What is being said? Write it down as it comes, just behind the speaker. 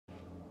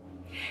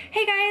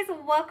Hey guys,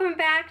 welcome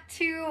back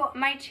to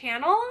my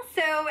channel.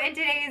 So in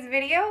today's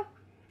video,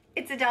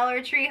 it's a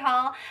Dollar Tree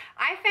haul.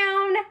 I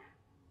found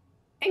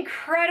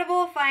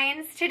incredible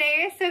finds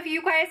today, so if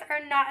you guys are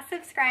not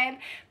subscribed,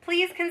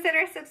 please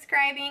consider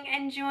subscribing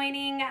and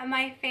joining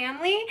my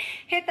family.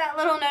 Hit that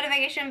little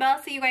notification bell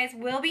so you guys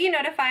will be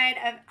notified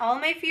of all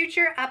my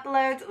future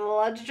uploads.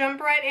 Let's jump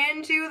right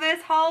into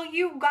this haul,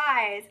 you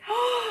guys.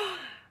 Oh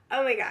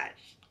my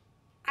gosh.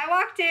 I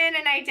walked in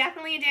and I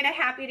definitely did a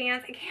happy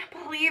dance. I can't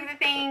believe the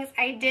things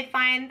I did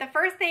find. The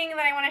first thing that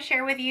I want to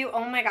share with you,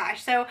 oh my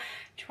gosh, so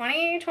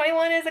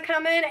 2021 is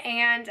a-coming,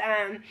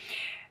 and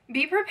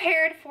be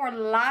prepared for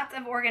lots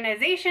of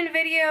organization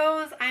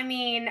videos. I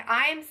mean,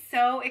 I'm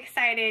so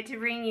excited to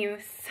bring you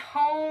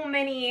so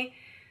many.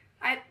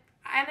 I'm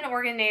an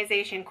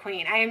organization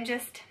queen. I'm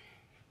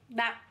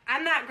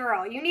that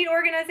girl. You need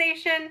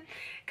organization,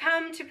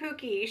 come to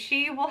Pookie.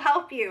 She will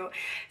help you.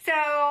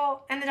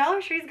 So, and the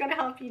Dollar Tree is gonna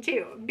help you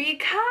too,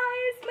 because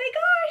my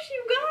gosh,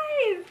 you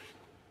guys,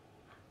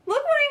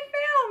 look what I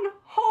found.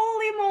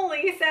 Holy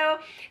moly. So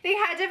they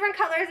had different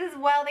colors as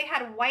well. They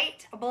had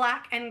white,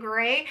 black, and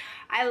gray.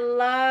 I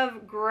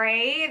love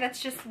gray. That's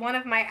just one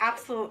of my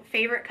absolute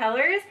favorite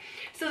colors.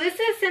 So this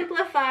is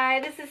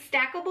simplified. This is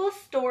stackable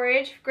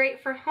storage,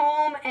 great for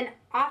home and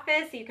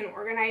office. You can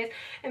organize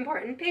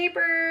important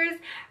papers.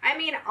 I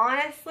mean,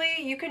 honestly,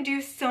 you can do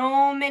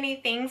so many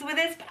things with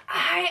this, but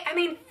I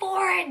mean, for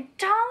 $1,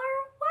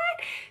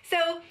 what?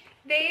 So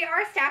they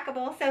are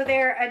stackable, so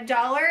they're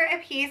 $1 a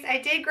piece. I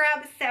did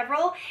grab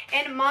several.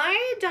 In my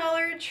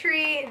Dollar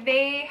Tree,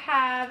 they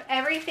have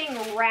everything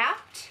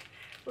wrapped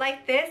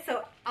like this.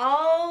 So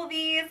all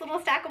these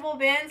little stackable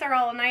bins are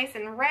all nice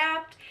and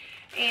wrapped,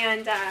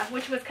 and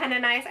which was kind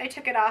of nice. I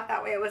took it off,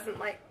 that way it wasn't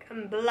like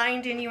I'm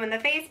blinding you in the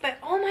face. But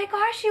oh my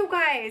gosh, you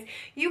guys,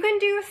 you can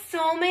do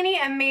so many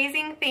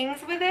amazing things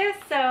with this.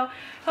 So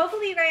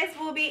hopefully you guys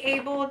will be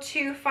able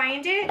to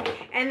find it,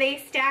 and they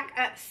stack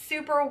up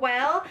super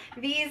well.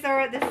 These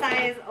are the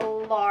size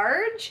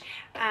large.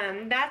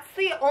 That's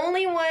the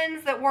only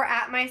ones that were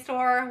at my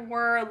store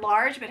were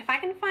large, but if I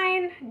can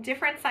find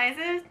different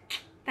sizes,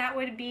 that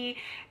would be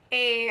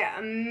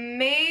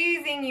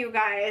amazing, you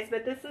guys.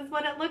 But this is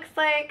what it looks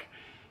like,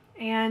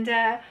 and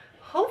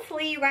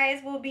hopefully you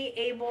guys will be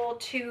able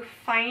to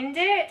find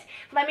it.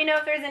 Let me know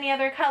if there's any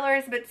other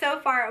colors, but so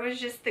far it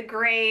was just the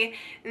gray,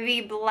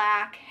 the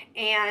black,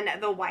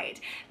 and the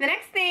white. The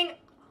next thing,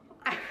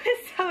 I was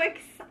so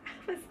excited.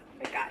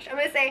 Oh my gosh, I'm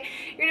gonna say,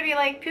 you're gonna be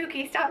like,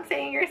 Pookie, stop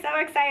saying you're so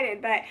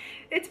excited, but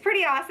it's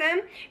pretty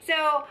awesome.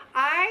 So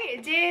I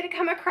did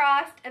come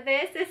across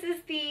this. This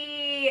is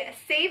the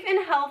Safe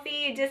and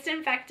Healthy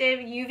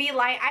Disinfective UV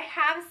Light. I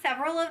have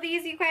several of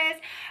these, you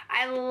guys.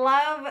 I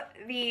love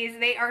these.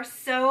 They are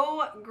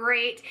so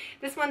great.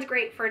 This one's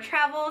great for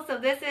travel. So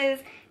this is,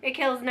 it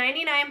kills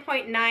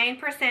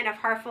 99.9% of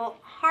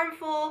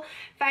harmful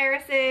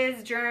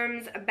viruses,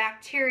 germs,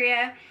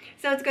 bacteria.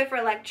 So it's good for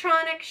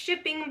electronics,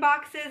 shipping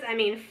boxes, I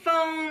mean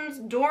phones,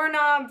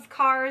 doorknobs,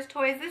 cars,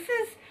 toys.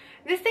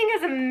 This thing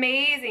is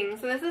amazing.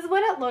 So this is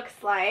what it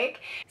looks like.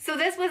 So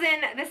this was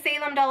in the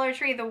Salem Dollar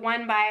Tree, the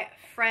one by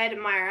Fred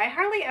Meyer. I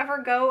hardly ever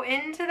go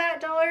into that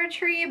Dollar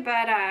Tree,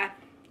 but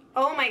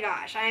oh my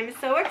gosh, I'm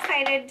so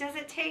excited. Does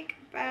it take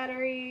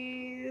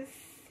batteries?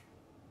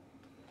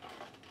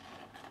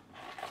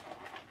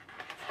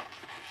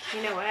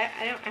 You know what?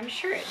 I'm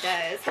sure it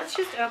does. Let's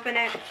just open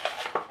it.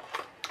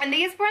 And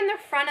these were in the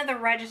front of the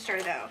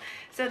register though.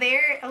 So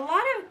they're a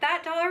lot of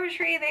that Dollar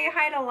Tree, they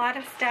hide a lot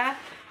of stuff,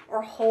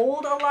 or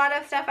hold a lot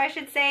of stuff, I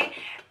should say,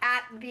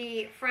 at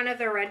the front of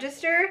the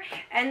register.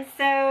 And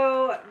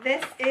so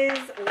this is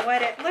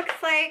what it looks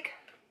like.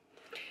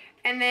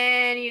 And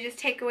then you just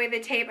take away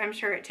the tape. I'm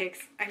sure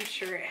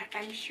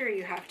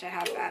you have to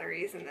have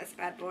batteries in this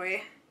bad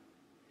boy.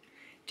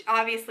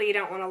 Obviously you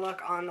don't want to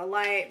look on the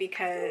light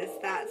because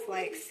that's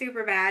like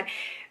super bad.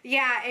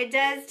 Yeah, it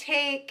does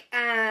take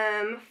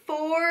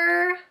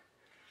 4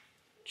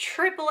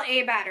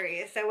 AAA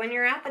batteries. So when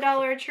you're at the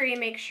Dollar Tree,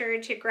 make sure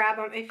to grab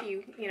them if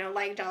you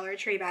like Dollar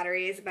Tree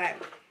batteries. But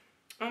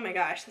oh my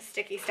gosh, the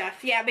sticky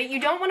stuff. Yeah, but you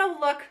don't want to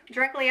look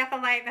directly at the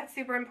light. That's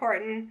super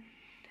important.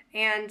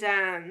 And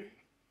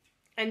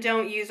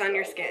don't use on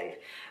your skin.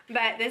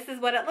 But this is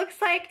what it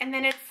looks like, and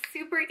then it's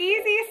super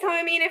easy. So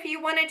I mean, if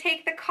you want to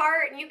take the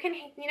cart and you can,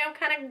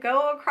 kind of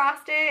go across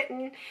it,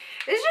 and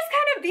it's just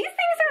kind of, these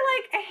things are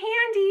like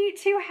handy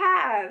to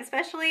have,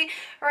 especially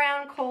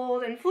around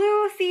cold and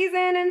flu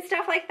season and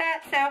stuff like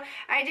that. So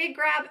I did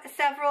grab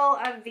several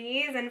of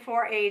these, and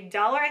for $1,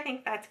 I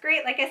think that's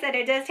great. Like I said,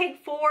 it does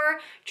take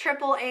 4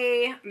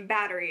 AAA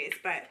batteries,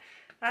 but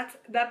that's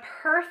the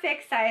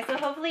perfect size. So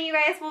hopefully you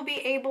guys will be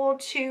able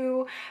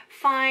to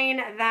find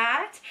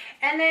that.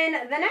 And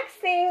then the next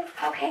thing,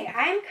 okay,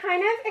 I'm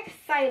kind of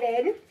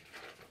excited.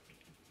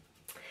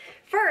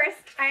 First,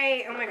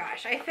 oh my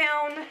gosh, I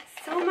found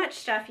so much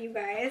stuff, you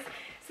guys.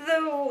 So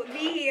So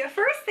the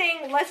first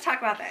thing, let's talk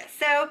about this.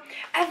 So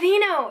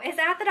Aveeno is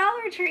at the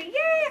Dollar Tree.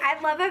 Yay! I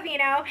love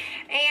Aveeno.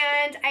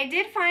 And I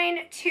did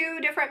find 2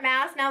 different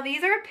masks. Now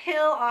these are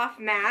peel-off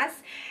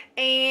masks.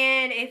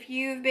 And if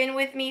you've been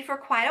with me for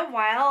quite a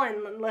while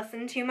and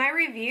listened to my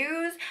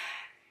reviews,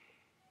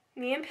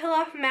 me and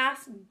peel-off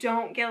masks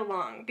don't get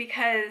along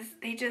because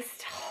they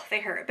just, they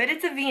hurt. But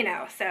it's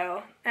Aveeno,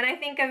 so. And I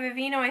think of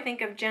Aveeno, I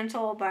think of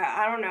Gentle, but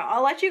I don't know.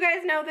 I'll let you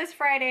guys know this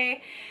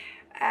Friday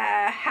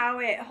how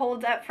it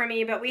holds up for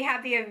me. But we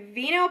have the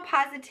Aveeno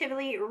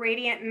Positively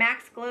Radiant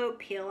Max Glow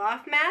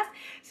Peel-Off Mask.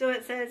 So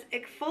it says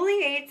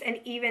exfoliates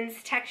and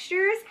evens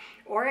textures,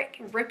 or it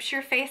rips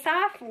your face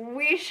off.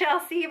 We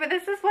shall see, but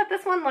this is what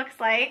this one looks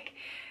like.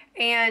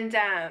 And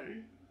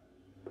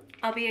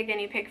I'll be a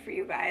guinea pig for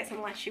you guys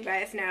and let you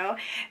guys know.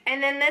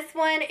 And then this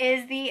one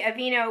is the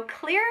Aveeno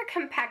Clear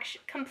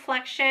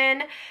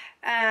Complexion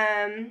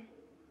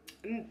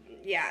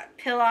yeah,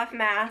 peel-off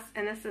mask,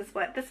 and this is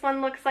what this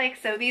one looks like.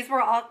 So these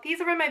were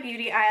in my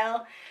beauty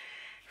aisle.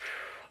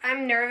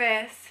 I'm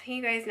nervous.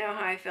 You guys know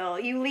how I feel.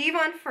 You leave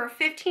on for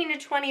 15 to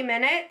 20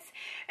 minutes,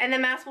 and the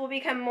mask will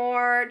become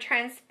more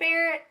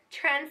transparent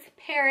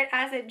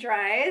as it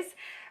dries.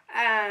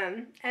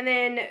 And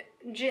then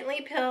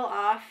gently peel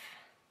off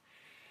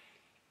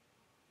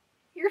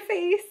your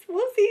face.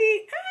 We'll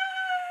see. Ah!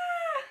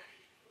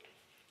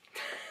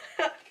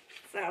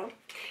 So,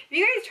 if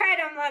you guys tried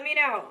them, let me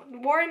know.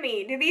 Warn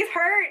me. Do these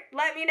hurt?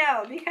 Let me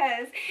know,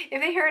 because if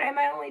they hurt, I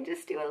might only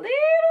just do a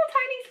little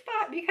tiny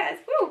spot because,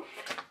 whoo,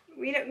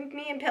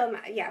 me and Pill,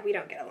 yeah, we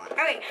don't get along.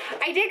 Okay,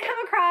 I did come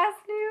across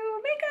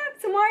new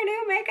makeup, some more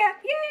new makeup.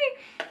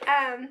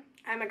 Yay!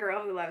 I'm a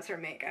girl who loves her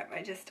makeup. I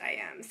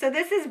am. So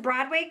this is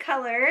Broadway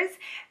Colors,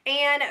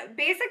 and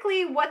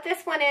basically what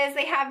this one is,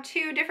 they have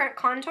 2 different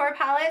contour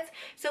palettes.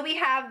 So we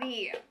have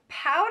the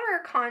powder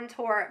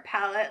contour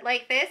palette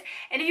like this,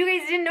 and if you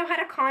guys didn't know how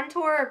to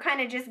contour or kind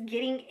of just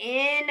getting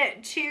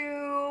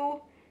into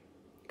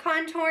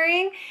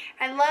contouring,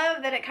 I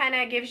love that it kind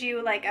of gives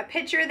you like a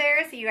picture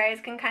there, so you guys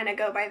can kind of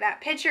go by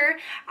that picture.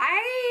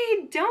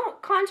 I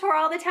don't contour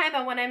all the time,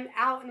 but when I'm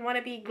out and want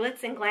to be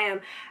glitz and glam,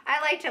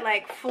 I like to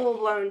like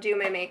full-blown do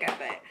my makeup,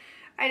 but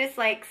I just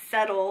like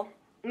subtle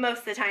most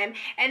of the time.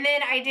 And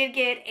then I did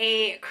get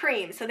a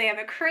cream. So they have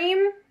a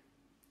cream,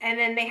 and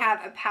then they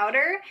have a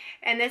powder,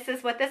 and this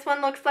is what this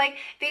one looks like.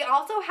 They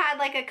also had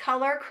like a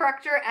color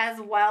corrector as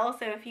well,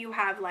 so if you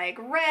have like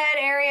red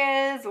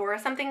areas or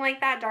something like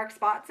that, dark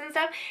spots and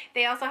stuff,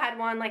 they also had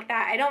one like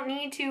that. I don't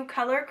need to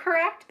color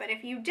correct, but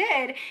if you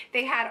did,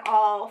 they had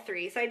all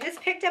 3. So I just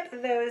picked up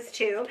those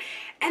 2.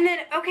 And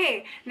then,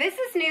 okay, this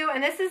is new,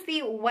 and this is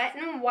the Wet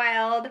n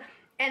Wild,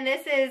 and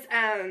this is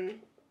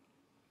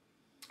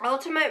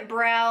Ultimate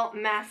Brow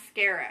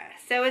Mascara.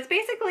 So it's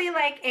basically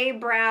like a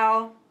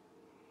brow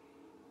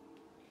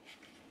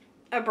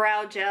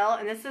gel,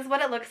 and this is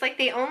what it looks like.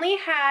 They only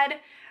had,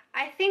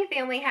 I think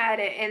they only had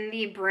it in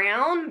the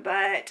brown,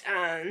 but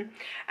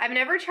I've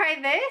never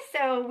tried this,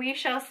 so we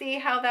shall see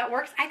how that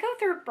works. I go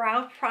through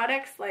brow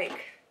products like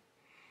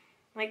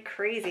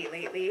crazy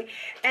lately.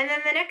 And then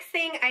the next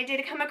thing I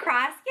did come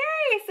across,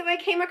 yay! So I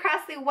came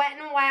across the Wet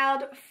n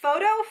Wild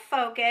Photo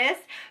Focus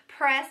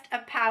Pressed a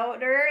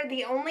Powder.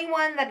 The only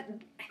one that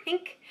I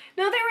think,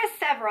 no, there were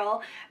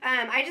several.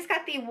 I just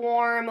got the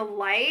Warm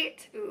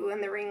Light. Ooh,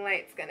 and the ring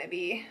light's gonna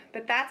be,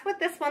 but that's what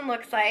this one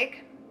looks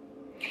like.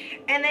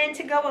 And then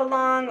to go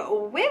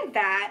along with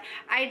that,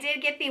 I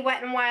did get the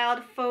Wet n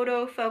Wild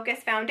Photo Focus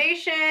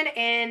Foundation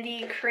and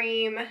the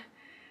Cream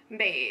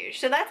Beige.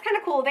 So that's kind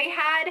of cool. They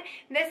had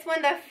this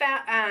one,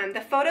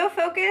 the Photo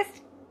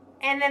Focused,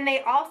 and then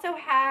they also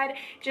had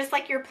just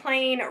like your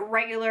plain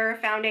regular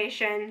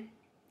foundation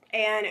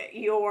and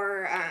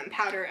your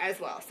powder as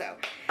well. So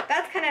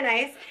that's kind of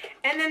nice.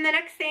 And then the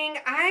next thing,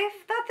 I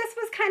thought this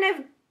was kind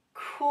of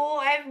cool.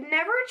 I've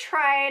never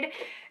tried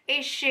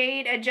a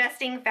shade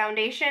adjusting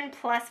foundation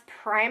plus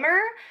primer.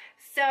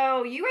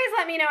 So you guys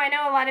let me know. I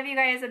know a lot of you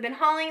guys have been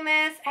hauling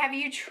this. Have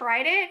you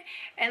tried it?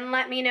 And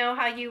let me know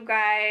how you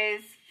guys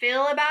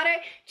feel about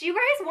it. Do you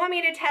guys want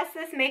me to test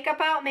this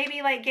makeup out?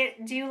 Maybe like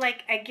do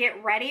like a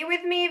get ready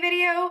with me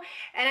video,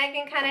 and I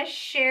can kind of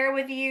share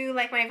with you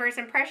like my first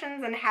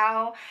impressions and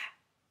how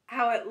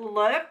it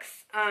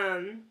looks.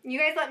 You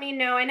guys let me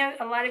know. I know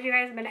a lot of you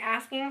guys have been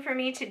asking for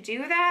me to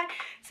do that,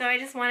 so I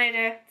just wanted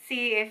to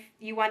see if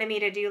you wanted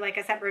me to do like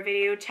a separate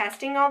video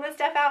testing all this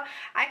stuff out.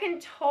 I can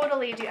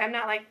totally do. I'm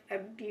not like a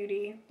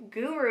beauty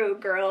guru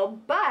girl,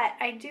 but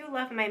I do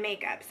love my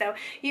makeup, so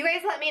you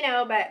guys let me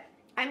know. But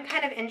I'm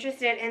kind of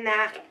interested in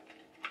that.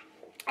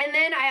 And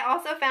then I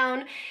also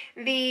found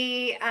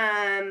the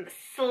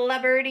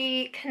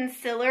Celebrity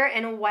Concealer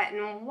in Wet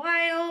n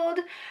Wild.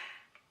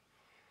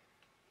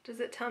 Does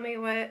it tell me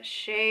what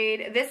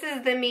shade? This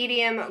is the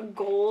medium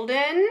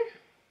golden.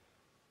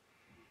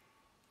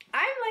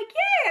 I'm like,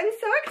 yay, I'm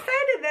so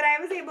excited that I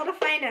was able to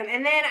find them.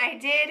 And then I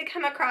did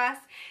come across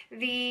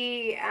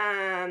the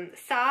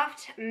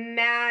soft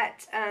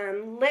matte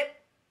lip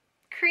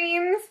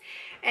creams,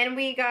 and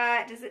we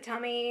got, does it tell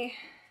me,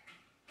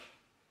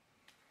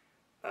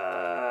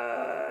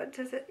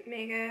 does it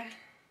make a,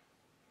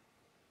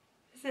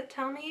 Does it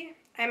tell me?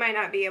 I might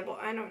not be able,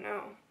 I don't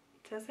know.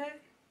 Does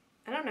it?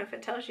 I don't know if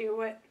it tells you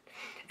what,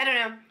 I don't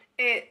know.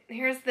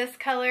 Here's this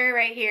color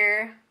right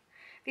here.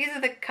 These are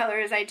the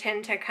colors I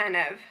tend to kind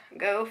of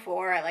go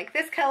for. I like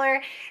this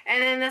color,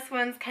 and then this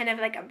one's kind of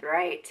like a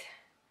bright,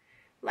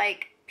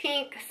 like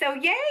pink. So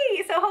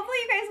yay! So hopefully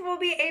you guys will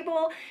be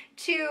able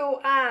to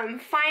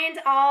find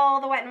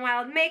all the Wet n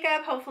Wild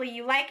makeup. Hopefully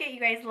you like it. You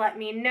guys let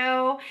me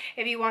know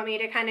if you want me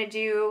to kind of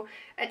do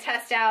a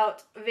test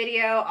out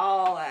video.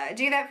 I'll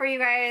do that for you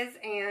guys,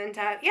 and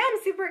yeah,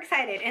 I'm super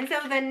excited. And so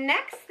the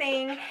next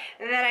thing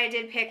that I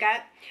did pick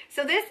up,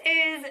 so this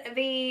is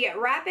the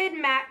Rapid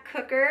Matte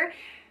Cooker.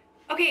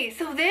 Okay,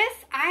 so this,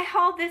 I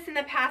hauled this in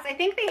the past. I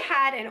think they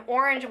had an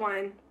orange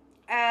one,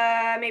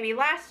 maybe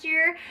last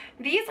year.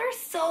 These are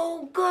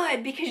so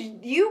good because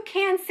you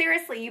can,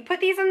 seriously, you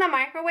put these in the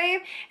microwave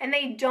and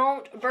they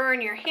don't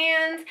burn your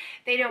hands.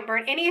 They don't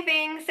burn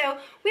anything. So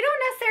we don't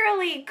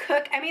necessarily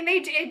cook. I mean,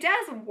 it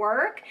does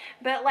work,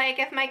 but like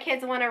if my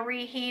kids want to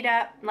reheat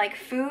up like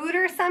food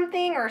or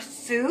something or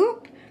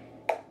soup,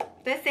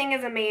 this thing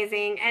is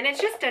amazing, and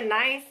it's just a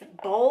nice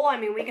bowl. I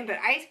mean, we can put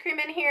ice cream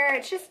in here.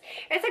 It's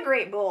a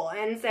great bowl.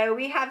 And so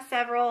we have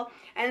several,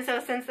 and so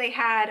since they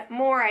had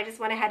more, I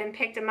just went ahead and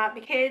picked them up. The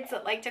kids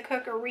that like to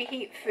cook or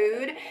reheat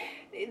food,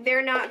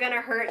 they're not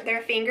gonna hurt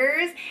their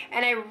fingers,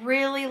 and I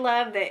really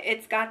love that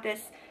it's got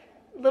this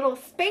little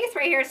space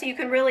right here so you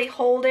can really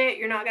hold it.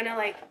 You're not gonna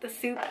like the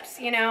soups,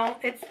 you know.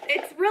 It's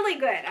really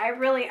good. I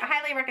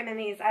highly recommend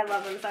these. I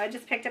love them. So I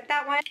just picked up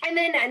that one. And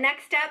then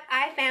next up,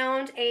 I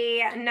found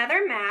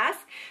another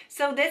mask.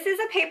 So this is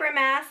a paper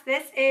mask.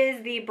 This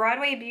is the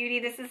Broadway Beauty.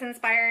 This is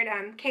inspired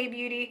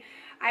K-Beauty.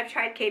 I've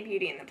tried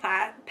K-Beauty in the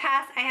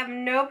past. I have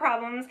no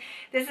problems.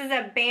 This is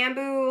a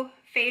bamboo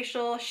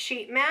facial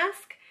sheet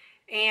mask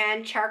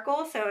and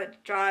charcoal, so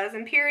it draws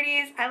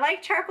impurities. I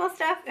like charcoal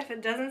stuff if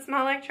it doesn't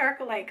smell like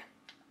charcoal. Like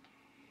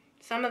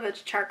some of the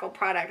charcoal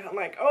products, I'm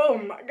like, oh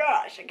my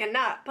gosh, I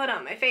cannot put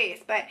on my face.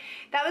 But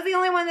that was the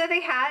only one that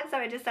they had, so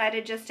I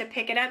decided just to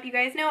pick it up. You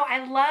guys know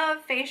I love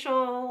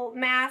facial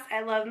masks.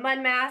 I love mud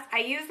masks.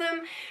 I use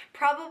them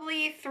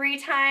probably 3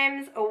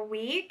 times a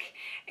week,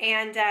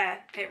 and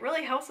it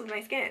really helps with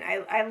my skin.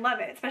 I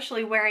love it,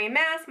 especially wearing a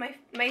mask.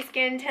 My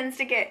skin tends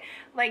to get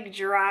like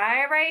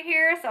dry right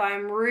here, so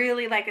I'm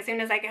really like, as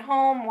soon as I get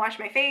home, wash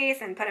my face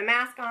and put a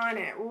mask on, and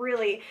it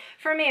really,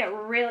 for me, it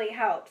really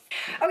helps.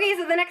 Okay,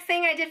 so the next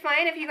thing I did find,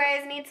 if you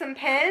guys need some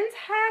pens,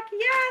 heck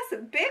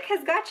yes, Bic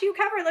has got you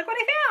covered. Look what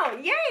I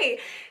found, yay!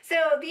 So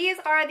these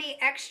are the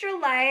Extra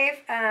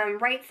Life,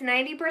 writes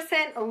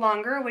 90%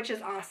 longer, which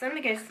is awesome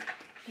because,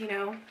 you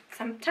know,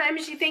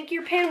 sometimes you think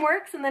your pen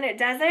works and then it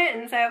doesn't,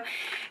 and so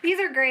these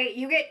are great.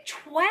 You get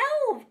 12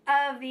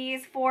 of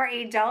these for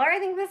 $1. I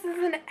think this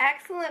is an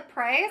excellent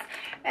price,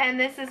 and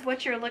this is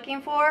what you're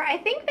looking for. I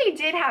think they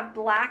did have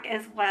black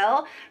as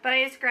well, but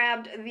I just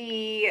grabbed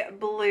the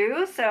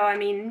blue, so I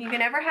mean, you can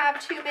never have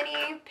too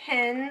many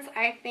pens,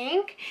 I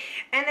think.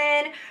 And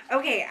then,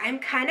 okay, I'm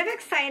kind of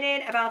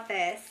excited about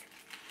this.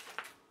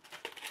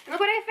 Look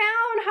what I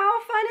found.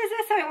 How fun is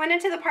this? So I went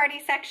into the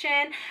party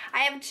section. I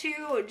have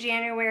 2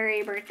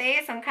 January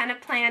birthdays, so I'm kind of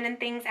planning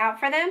things out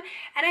for them.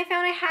 And I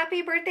found a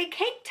happy birthday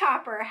cake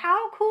topper.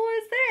 How cool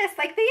is this?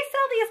 Like, they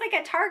sell these like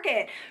at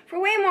Target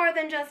for way more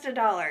than just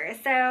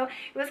 $1. So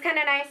it was kind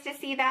of nice to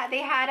see that.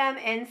 They had them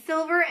in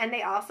silver, and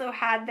they also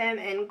had them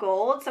in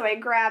gold. So I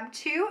grabbed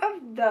 2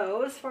 of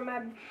those for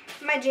my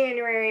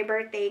January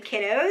birthday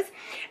kiddos.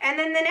 And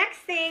then the next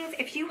things,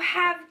 if you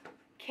have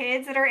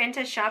kids that are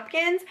into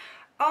Shopkins,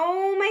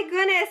 oh my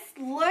goodness,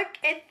 look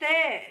at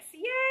this.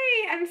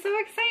 Yay, I'm so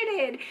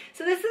excited.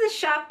 So this is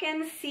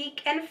Shopkins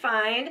Seek and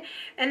Find.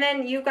 And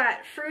then you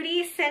got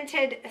fruity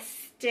scented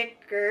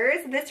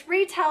stickers. This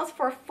retails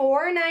for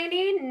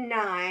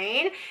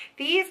 $4.99.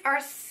 These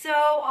are so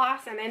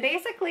awesome. And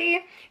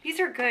basically, these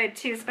are good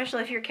too,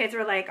 especially if your kids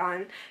are like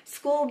on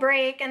school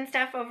break and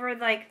stuff over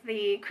like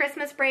the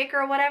Christmas break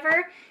or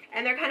whatever,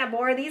 and they're kind of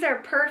bored. These are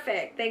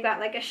perfect. They've got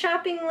like a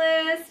shopping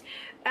list.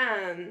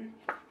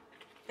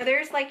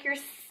 There's like your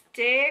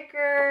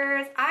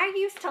stickers. I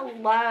used to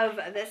love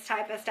this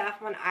type of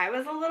stuff when I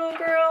was a little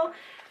girl,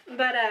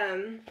 but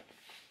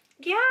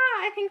yeah,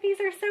 I think these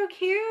are so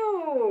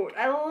cute.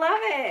 I love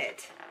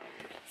it.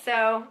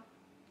 So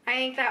I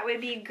think that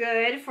would be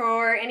good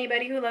for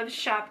anybody who loves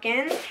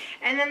Shopkins.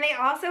 And then they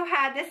also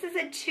had, this is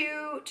a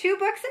two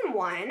books in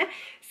one.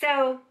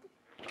 So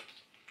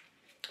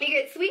you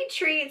get sweet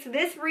treats.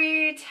 This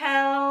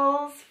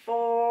retails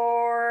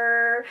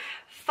for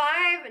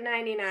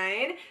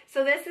 $5.99.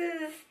 So this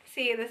is,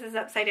 see, this is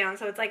upside down.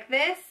 So it's like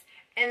this,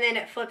 and then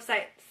it flips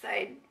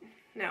side,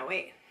 no,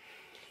 wait.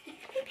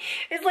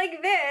 It's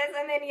like this,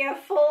 and then you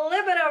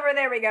flip it over,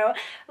 there we go,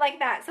 like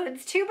that. So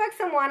it's 2 books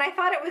in one. I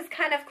thought it was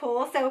kind of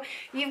cool. So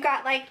you've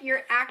got like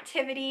your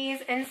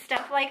activities and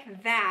stuff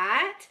like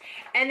that.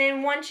 And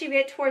then once you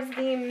get towards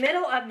the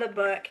middle of the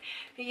book,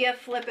 you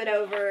flip it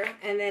over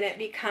and then it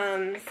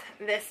becomes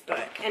this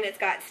book, and it's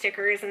got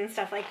stickers and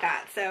stuff like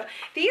that. So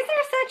these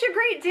are such a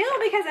great deal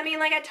because, I mean,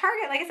 like at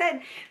Target, like I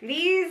said,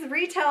 these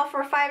retail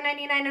for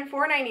 $5.99 and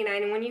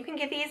 $4.99, and when you can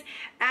get these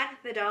at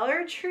the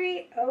Dollar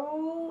Tree,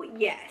 oh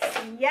yes,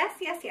 yes,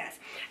 yes, yes.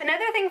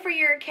 Another thing for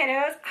your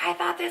kiddos, I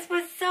thought this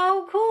was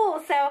so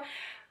cool. So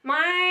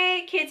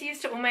my kids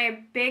used to, well, my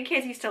big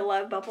kids used to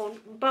love bubble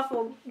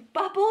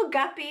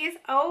guppies.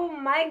 Oh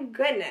my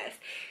goodness.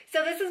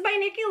 So this is by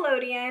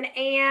Nickelodeon,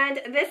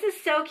 and this is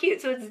so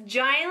cute. So it's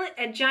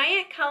a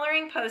giant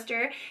coloring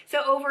poster,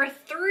 so over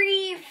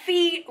 3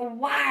 feet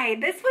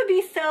wide. This would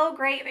be so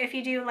great if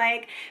you do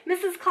like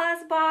Mrs.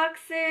 Claus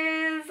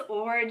boxes,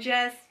 or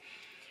just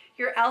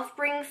your elf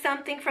brings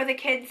something for the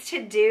kids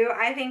to do.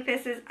 I think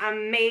this is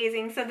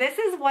amazing. So this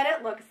is what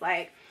it looks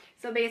like.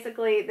 So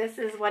basically this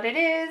is what it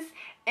is,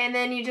 and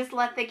then you just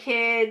let the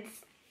kids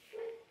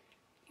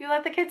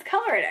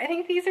color it. I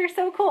think these are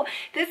so cool.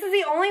 This is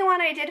the only one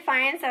I did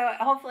find, so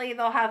hopefully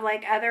they'll have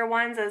like other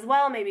ones as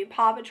well, maybe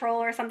Paw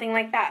Patrol or something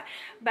like that.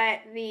 But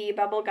the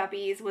Bubble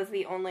Guppies was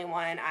the only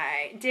one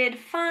I did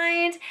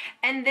find,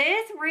 and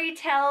this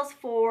retails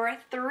for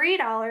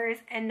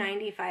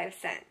 $3.95.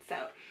 So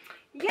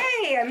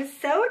yay, I'm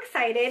so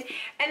excited.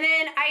 And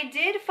then I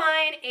did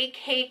find a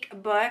cake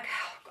book.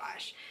 Oh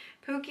gosh.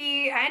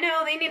 Pookie, I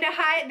know they need to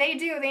hide, they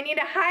need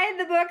to hide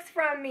the books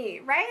from me,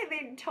 right?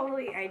 They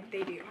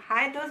do.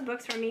 Hide those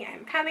books from me,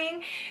 I'm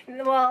coming.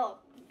 Well,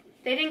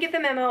 they didn't get the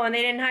memo and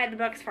they didn't hide the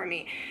books from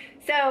me.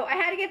 So I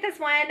had to get this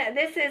one.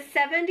 This is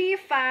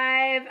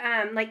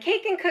 75, like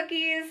cake and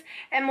cookies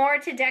and more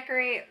to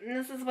decorate. And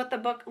this is what the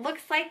book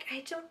looks like.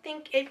 I don't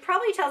think, it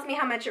probably tells me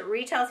how much it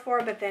retails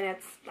for, but then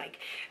it's like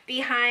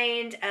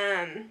behind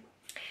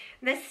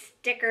the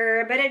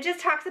sticker. But it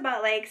just talks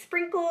about like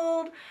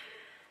sprinkled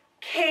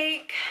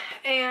cake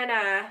and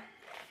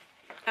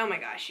oh my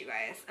gosh, you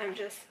guys, I'm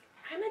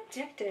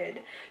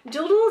addicted.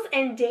 Doodles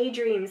and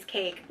Daydreams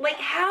cake. Like,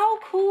 how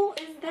cool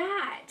is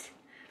that?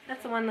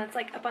 That's the one that's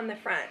like up on the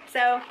front.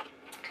 So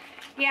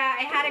yeah,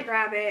 I had to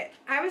grab it.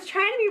 I was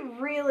trying to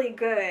be really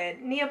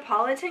good.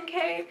 Neapolitan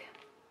cake.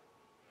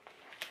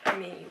 I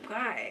mean, you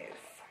guys,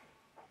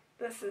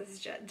 this is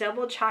just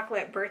double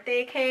chocolate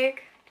birthday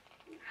cake,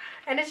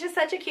 and it's just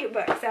such a cute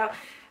book. So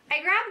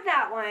I grabbed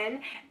that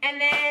one,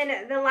 and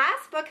then the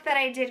last book that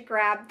I did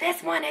grab,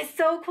 this one is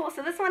so cool.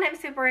 So this one I'm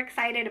super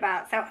excited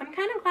about. So I'm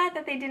kind of glad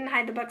that they didn't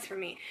hide the books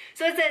from me.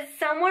 So it says,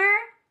 somewhere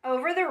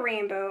over the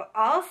rainbow,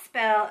 all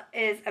spell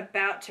is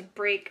about to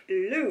break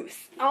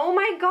loose. Oh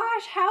my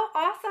gosh, how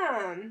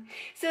awesome.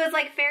 So it's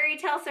like fairy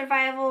tale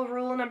survival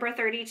rule number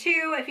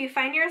 32. If you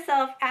find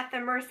yourself at the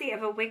mercy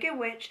of a wicked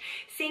witch,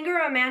 sing a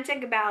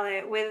romantic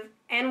ballad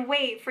and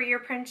wait for your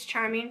Prince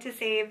Charming to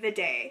save the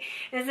day.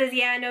 And it says,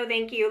 yeah, no,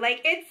 thank you.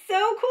 Like, it's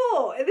so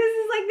cool. This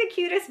is like the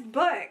cutest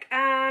book.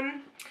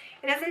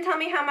 It doesn't tell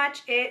me how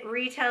much it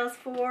retails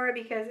for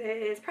because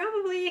it is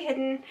probably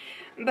hidden,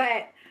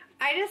 but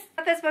I just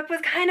thought this book was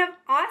kind of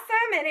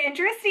awesome and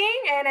interesting,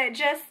 and it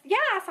just, yeah,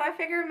 so I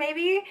figured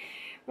maybe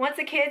once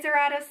the kids are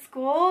out of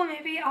school,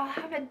 maybe I'll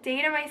have a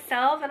day to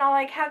myself and I'll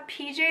like have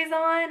PJs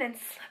on and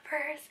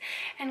slippers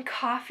and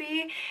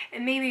coffee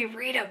and maybe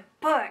read a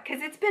book,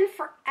 because it's been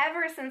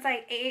forever since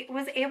I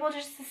was able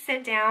just to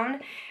sit down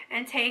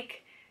and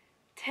take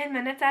 10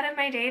 minutes out of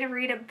my day to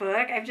read a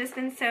book. I've just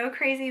been so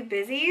crazy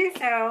busy,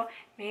 so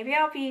maybe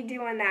I'll be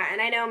doing that,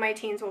 and I know my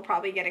teens will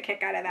probably get a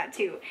kick out of that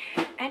too.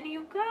 And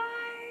you guys,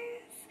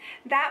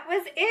 that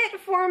was it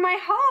for my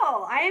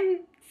haul.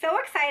 I'm so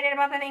excited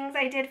about the things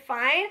I did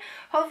find.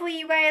 Hopefully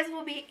you guys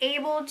will be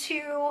able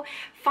to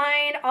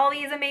find all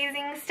these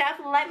amazing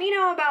stuff. Let me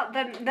know about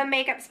the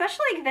makeup,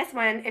 especially like this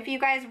one. If you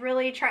guys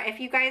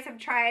have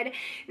tried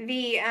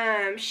the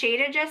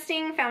shade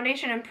adjusting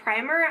foundation and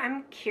primer,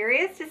 I'm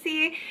curious to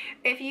see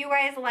if you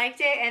guys liked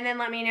it, and then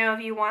let me know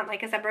if you want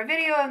like a separate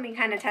video of me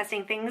kind of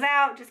testing things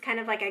out, just kind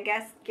of like, I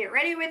guess, get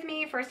ready with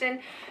me, first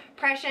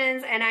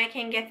impressions, and I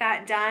can get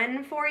that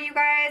done for you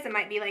guys. It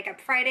might be like a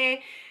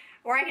Friday,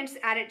 or I can just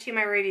add it to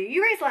my review.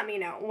 You guys let me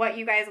know what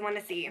you guys want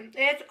to see.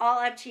 It's all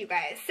up to you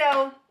guys.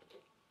 So,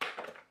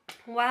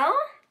 well,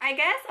 I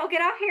guess I'll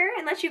get off here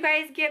and let you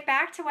guys get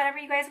back to whatever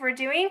you guys were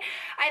doing.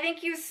 I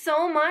thank you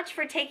so much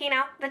for taking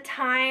out the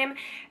time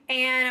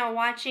and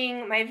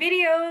watching my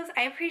videos.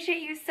 I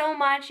appreciate you so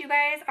much. You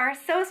guys are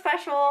so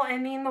special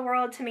and mean the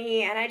world to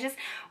me. And I just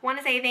want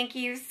to say thank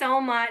you so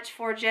much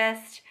for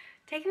just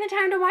taking the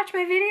time to watch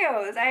my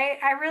videos.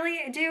 I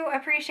really do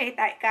appreciate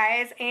that,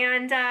 guys.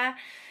 And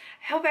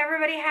hope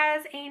everybody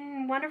has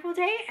a wonderful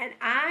day, and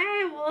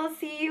I will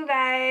see you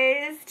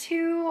guys tomorrow.